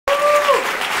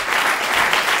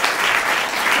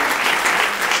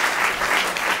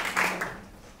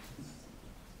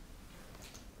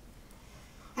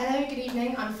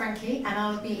Becky, and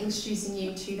I'll be introducing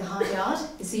you to the Hard Yard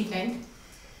this evening.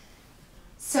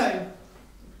 So,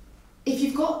 if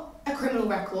you've got a criminal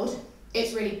record,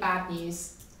 it's really bad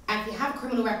news. And if you have a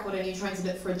criminal record and you're trying to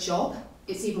look for a job,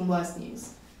 it's even worse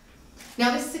news.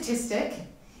 Now, this statistic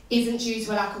isn't due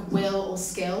to a lack of will or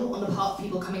skill on the part of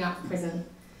people coming out of prison.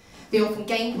 They often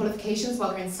gain qualifications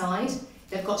while they're inside,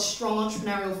 they've got strong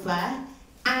entrepreneurial flair,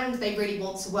 and they really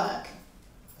want to work.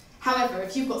 However,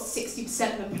 if you've got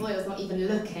 60% of employers not even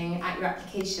looking at your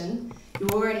application, you're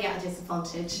already at a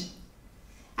disadvantage.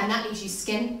 And that leaves you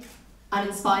skint,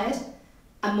 uninspired,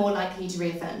 and more likely to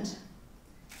reoffend.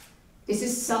 This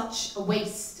is such a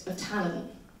waste of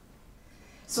talent.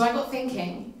 So I got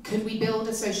thinking, could we build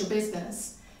a social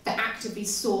business that actively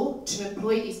sought to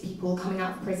employ these people coming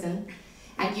out of prison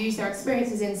and use their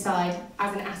experiences inside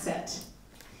as an asset?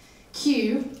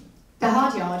 Cue the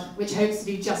Hard Yard, which hopes to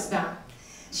do just that.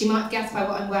 As you might have guessed by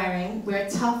what I'm wearing, we're a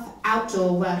tough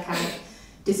outdoor workout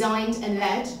designed and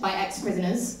led by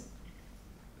ex-prisoners.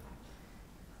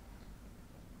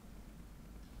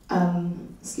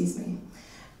 Excuse me.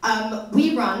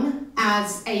 We run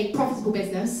as a profitable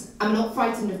business, and we're not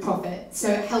frightened of profit, so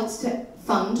it helps to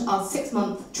fund our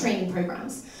 6-month training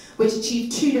programs, which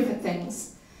achieve 2 different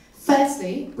things.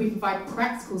 Firstly, we provide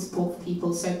practical support for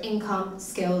people, so income,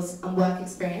 skills, and work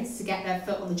experience to get their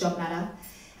foot on the job ladder.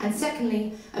 And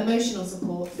secondly, emotional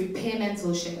support through peer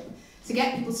mentorship to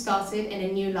get people started in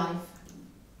a new life.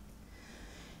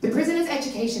 The Prisoners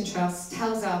Education Trust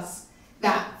tells us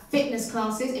that fitness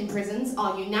classes in prisons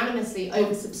are unanimously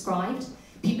oversubscribed,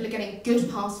 people are getting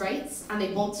good pass rates, and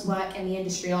they want to work in the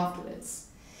industry afterwards.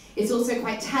 It's also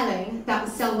quite telling that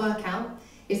the Cell Workout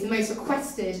is the most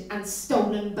requested and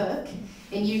stolen book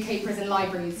in UK prison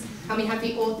libraries, and we have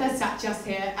the author sat just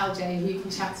here, LJ, who you can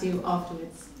chat to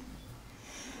afterwards.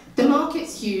 The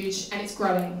market's huge and it's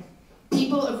growing.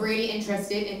 People are really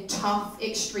interested in tough,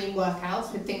 extreme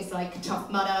workouts with things like Tough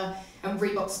Mudder and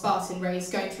Reebok Spartan Race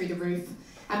going through the roof.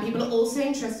 And people are also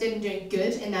interested in doing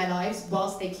good in their lives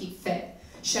whilst they keep fit,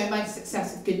 shown by the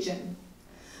success of Good Gym.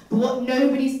 But what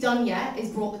nobody's done yet is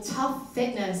brought the tough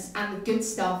fitness and the good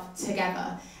stuff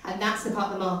together. And that's the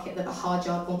part of the market that the Hard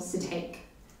Yard wants to take.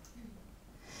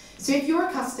 So if you're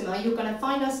a customer, you're going to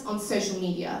find us on social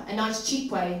media, a nice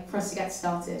cheap way for us to get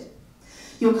started.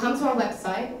 You'll come to our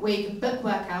website where you can book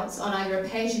workouts on either a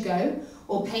pay-as-you-go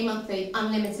or pay monthly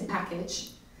unlimited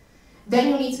package. Then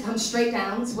you'll need to come straight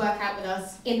down to work out with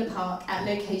us in the park at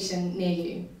a location near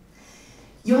you.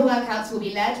 Your workouts will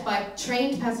be led by a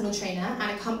trained personal trainer and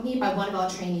accompanied by one of our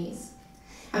trainees.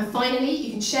 And finally,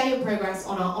 you can share your progress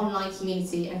on our online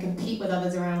community and compete with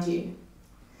others around you.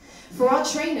 For our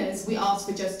trainers, we ask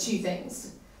for just 2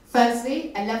 things.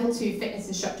 Firstly, a level 2 fitness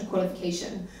instructor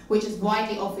qualification, which is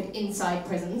widely offered inside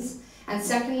prisons. And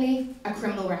secondly, a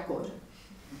criminal record.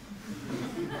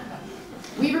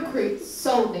 We recruit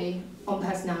solely on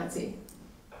personality.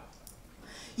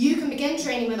 You can begin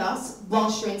training with us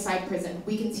whilst you're inside prison.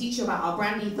 We can teach you about our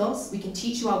brand ethos, we can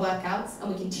teach you our workouts,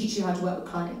 and we can teach you how to work with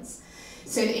clients.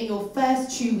 So that in your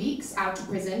first 2 weeks out of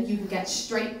prison, you can get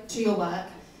straight to your work,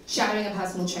 shadowing a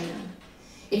personal trainer.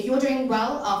 If you're doing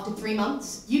well after 3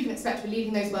 months, you can expect to be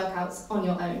leading those workouts on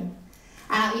your own.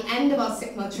 And at the end of our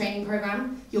 6-month training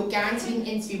program, you're guaranteed an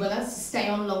interview with us to stay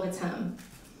on longer term,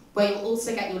 where you'll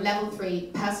also get your level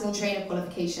 3 personal trainer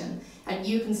qualification, and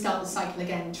you can start the cycle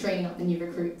again, training up the new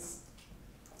recruits.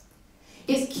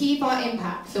 It's key for our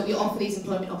impact that we offer these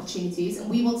employment opportunities, and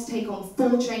we want to take on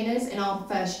 4 trainers in our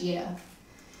first year.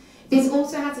 This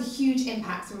also has a huge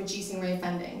impact on reducing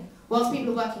reoffending. Whilst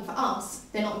people are working for us,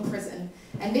 they're not in prison,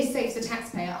 and this saves the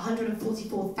taxpayer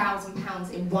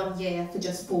 £144,000 in 1 year for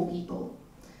just 4 people.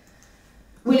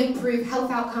 We'll improve health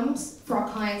outcomes for our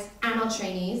clients and our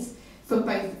trainees for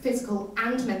both physical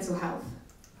and mental health.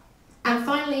 And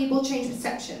finally, we'll change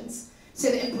perceptions so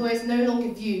that employers no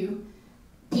longer view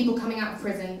people coming out of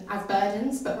prison as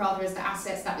burdens, but rather as the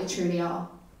assets that they truly are.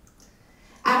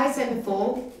 As I said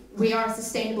before, we are a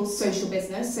sustainable social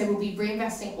business, so we'll be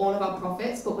reinvesting all of our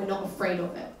profits, but we're not afraid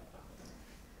of it.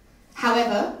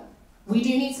 However, we do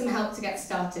need some help to get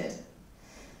started.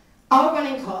 Our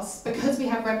running costs, because we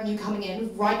have revenue coming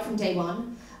in right from day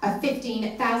one, are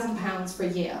 £15,000 for a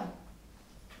year.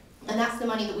 And that's the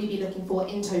money that we'd be looking for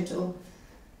in total.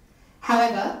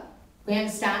 However, we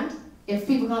understand if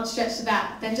people can't stretch to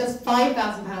that, then just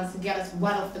 £5,000 can get us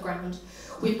well off the ground.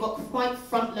 We've got quite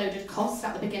front-loaded costs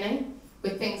at the beginning,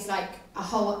 with things like a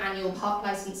whole annual park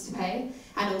license to pay,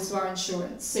 and also our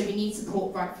insurance, so we need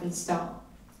support right from the start.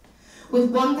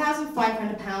 With £1,500,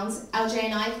 LJ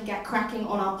and I can get cracking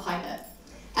on our pilot.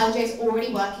 LJ is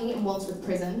already working in Wandsworth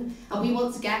Prison, and we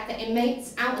want to get the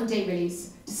inmates out on day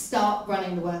release to start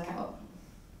running the workout.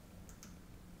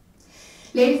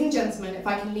 Ladies and gentlemen, if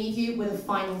I can leave you with a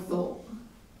final thought.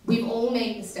 We've all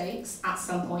made mistakes at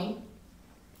some point,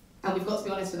 and we've got to be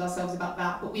honest with ourselves about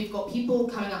that, but we've got people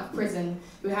coming out of prison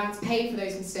who have to pay for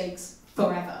those mistakes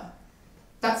forever.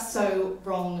 That's so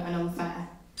wrong and unfair.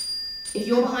 If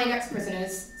you're behind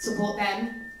ex-prisoners, support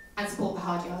them and support the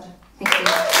Hard Yard. Thank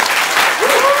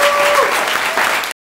you.